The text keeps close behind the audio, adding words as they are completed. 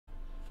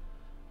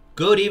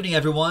Good evening,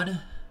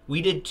 everyone.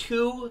 We did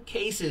 2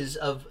 cases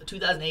of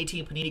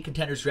 2018 Panini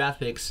Contenders draft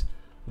picks,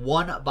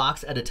 1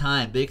 box at a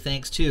time. Big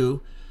thanks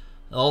to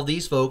all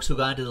these folks who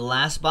got into the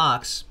last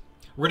box.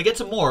 We're going to get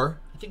some more.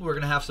 I think we're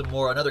going to have some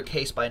more, another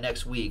case by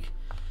next week.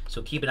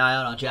 So keep an eye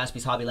out on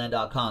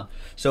JaspysHobbyland.com.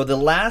 So the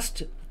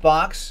last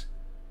box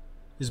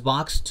is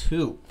box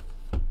 2.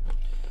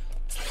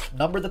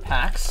 Number the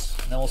packs,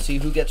 and then we'll see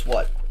who gets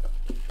what.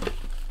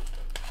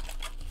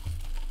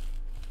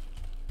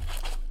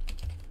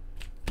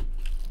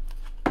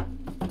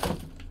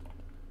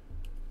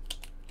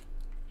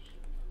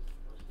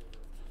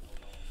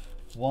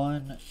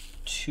 One,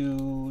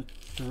 2,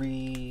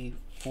 3,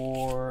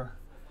 4,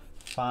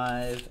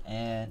 5,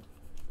 and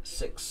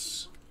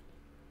 6.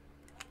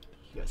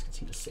 You guys can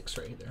see the 6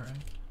 right there,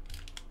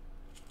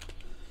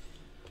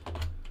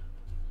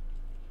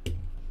 right?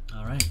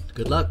 All right,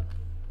 good luck.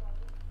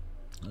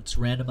 Let's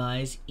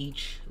randomize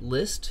each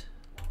list.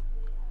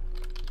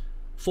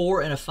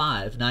 4 and a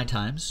 5, 9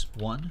 times.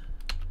 1,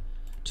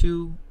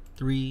 2,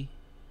 3,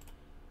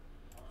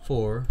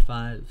 4,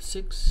 5,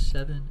 6,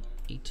 7,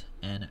 8,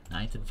 and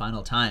 9th and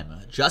final time.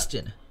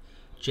 Justin,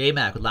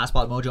 J-Mac with last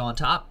spot mojo on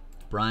top.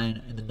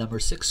 Brian in the number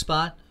 6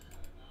 spot.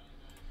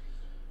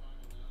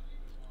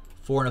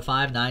 4 and a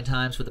 5, 9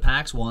 times for the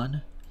packs.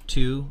 1,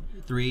 2,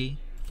 3,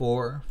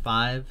 4,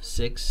 5,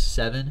 6,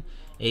 7,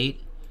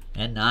 8,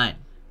 and 9.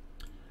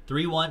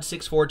 3, 1,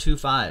 6, 4, 2,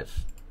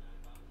 5.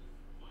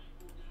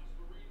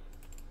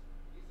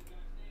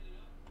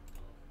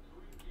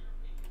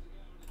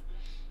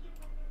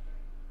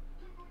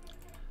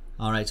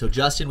 All right, so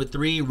Justin with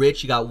 3,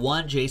 Rich, you got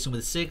 1, Jason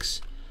with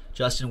 6,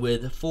 Justin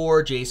with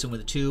 4, Jason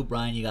with 2,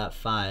 Brian, you got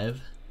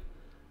 5.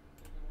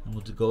 And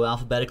we'll go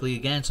alphabetically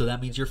again, so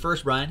that means you're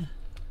first, Brian.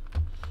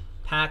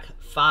 Pack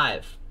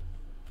 5.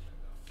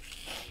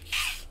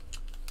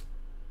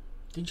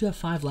 Didn't you have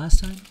 5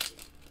 last time?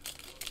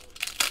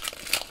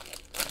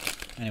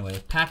 Anyway,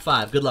 pack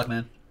 5. Good luck,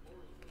 man.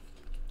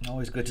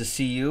 Always good to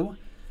see you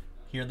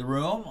here in the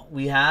room.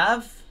 We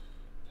have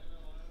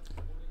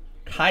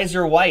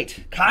Kaiser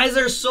White.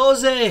 Kaiser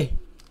Soze.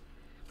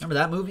 Remember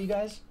that movie, you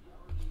guys?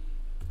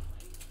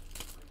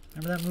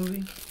 Remember that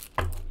movie?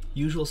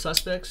 Usual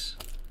Suspects.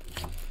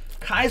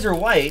 Kaiser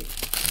White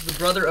is the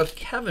brother of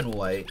Kevin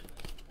White.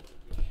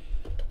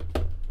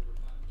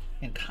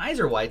 And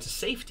Kaiser White's a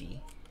safety.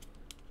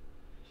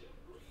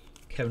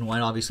 Kevin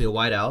White obviously a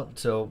wideout,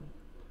 so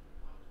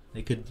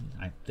they could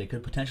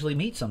potentially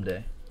meet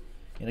someday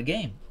in a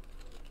game.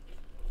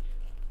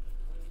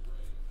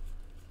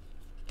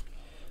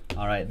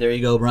 All right, there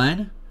you go,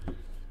 Brian.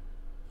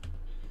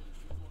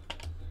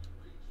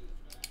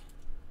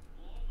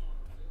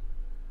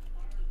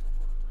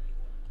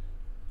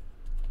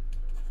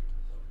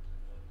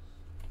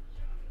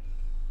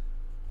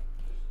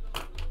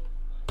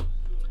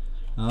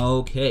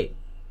 Okay.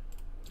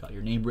 Got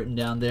your name written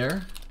down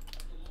there.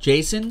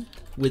 Jason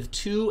with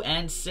 2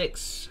 and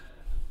 6.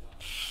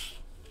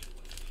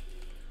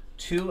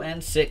 2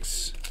 and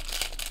 6.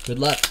 Good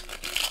luck.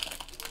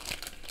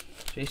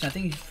 Jason, I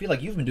think you feel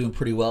like you've been doing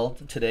pretty well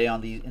today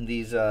on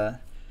these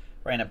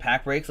random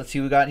pack breaks. Let's see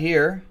what we got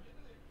here.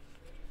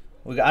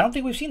 I don't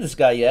think we've seen this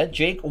guy yet.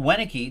 Jake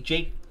Wenicky.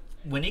 Jake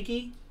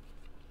Wenicky.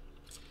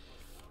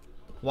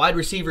 Wide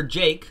receiver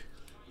Jake.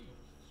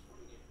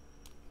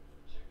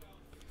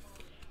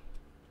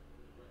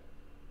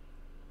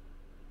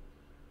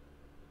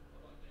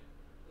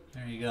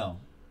 There you go.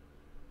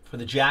 For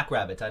the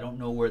Jackrabbits. I don't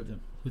know where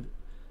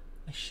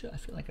I feel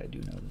like I do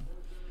know them.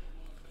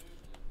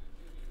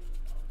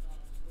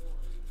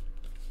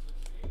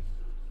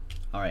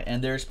 All right,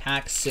 and there's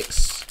pack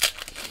 6.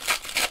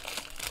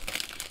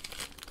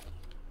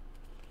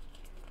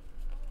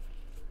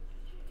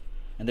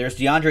 And there's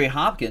DeAndre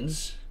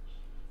Hopkins.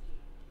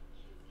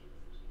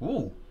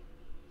 Ooh.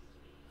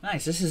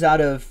 Nice. This is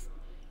out of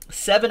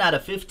 7 out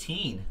of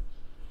 15.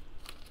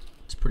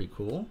 It's pretty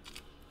cool.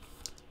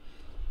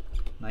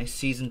 Nice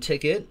season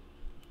ticket.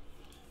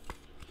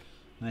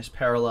 Nice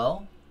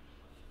parallel.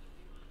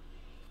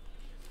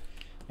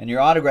 And your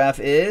autograph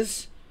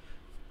is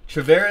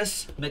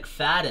Travaris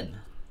McFadden,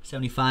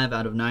 75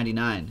 out of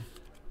 99.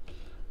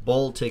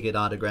 Bowl ticket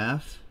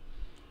autograph.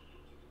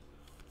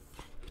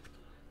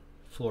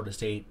 Florida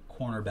State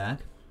cornerback.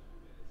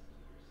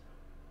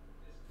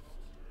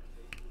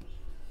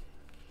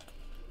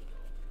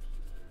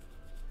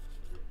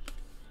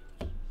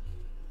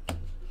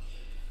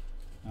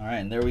 All right,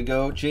 and there we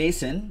go,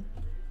 Jason.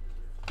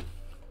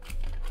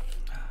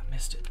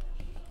 Missed it.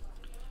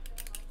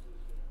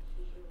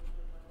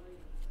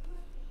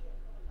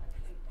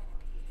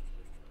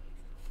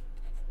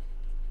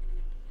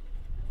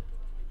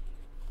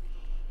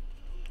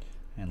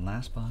 And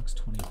last box,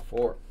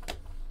 24.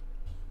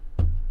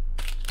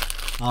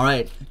 All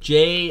right,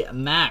 J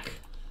Mac.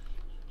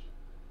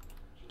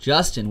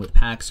 Justin with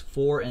packs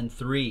 4 and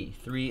 3,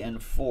 3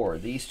 and 4.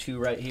 These two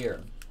right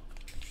here.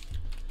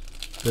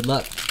 Good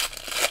luck.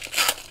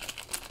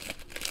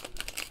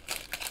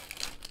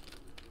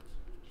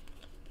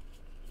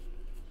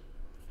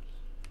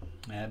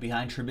 And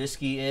behind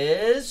Trubisky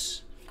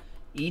is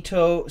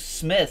Ito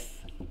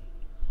Smith.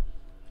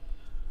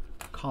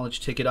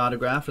 College ticket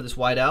autograph for this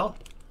whiteout.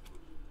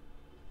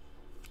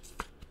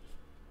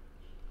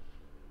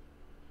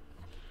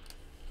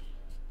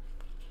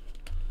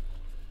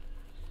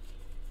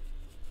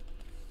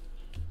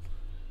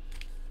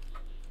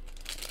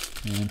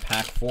 And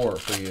pack 4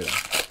 for you.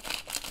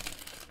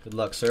 Good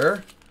luck,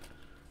 sir.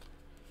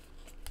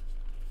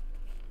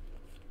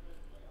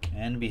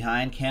 And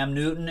behind Cam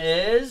Newton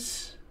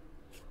is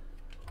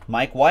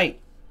Mike White.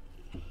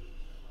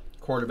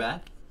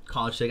 Quarterback.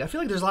 College ticket. I feel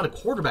like there's a lot of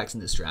quarterbacks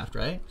in this draft,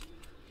 right?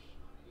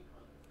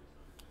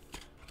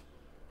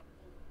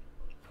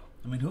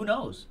 I mean, who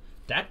knows?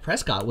 Dak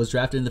Prescott was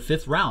drafted in the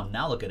 5th round.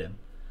 Now look at him.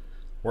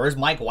 Where's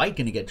Mike White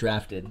going to get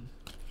drafted?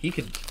 He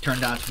could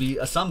turn out to be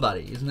a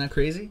somebody. Isn't that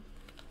crazy?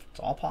 It's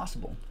all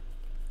possible.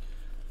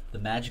 The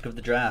magic of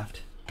the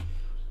draft.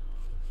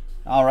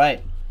 All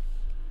right.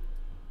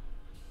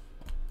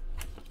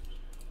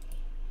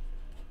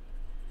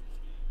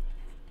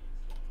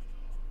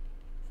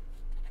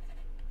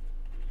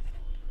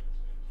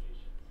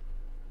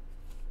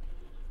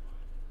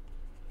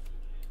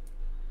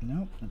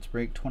 Nope, let's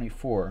break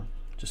 24,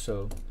 just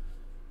so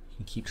you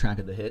can keep track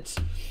of the hits.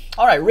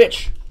 All right,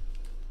 Rich.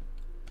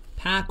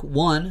 Pack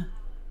 1.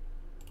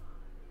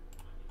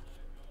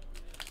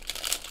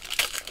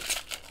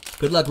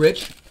 Good luck,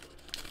 Rich.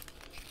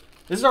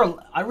 This is our,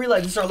 I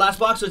realize this is our last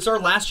box, so it's our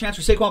last chance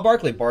for Saquon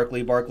Barkley.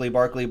 Barkley.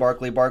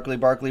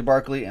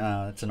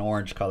 It's an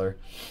orange color.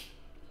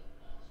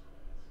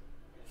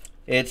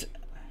 It's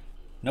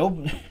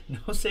no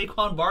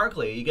Saquon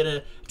Barkley. You get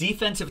a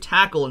defensive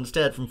tackle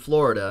instead from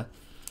Florida.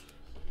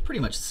 Pretty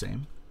much the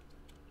same.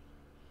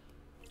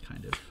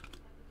 Kind of.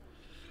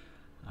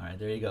 All right,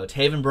 there you go.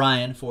 Taven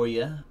Bryan for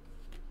you.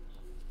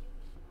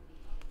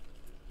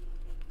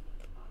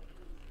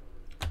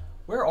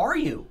 Where are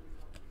you?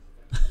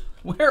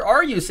 Where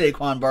are you,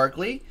 Saquon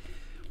Barkley?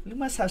 We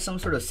must have some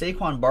sort of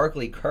Saquon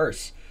Barkley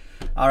curse.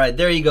 All right,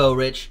 there you go,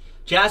 Rich.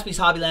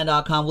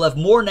 JaspysHobbyland.com. We'll have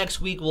more next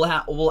week.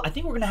 I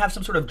think we're going to have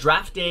some sort of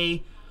draft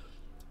day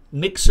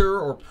mixer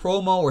or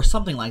promo or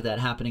something like that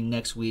happening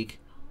next week.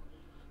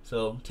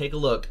 So take a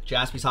look.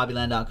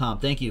 JaspysHobbyland.com.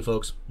 Thank you,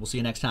 folks. We'll see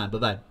you next time.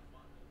 Bye-bye.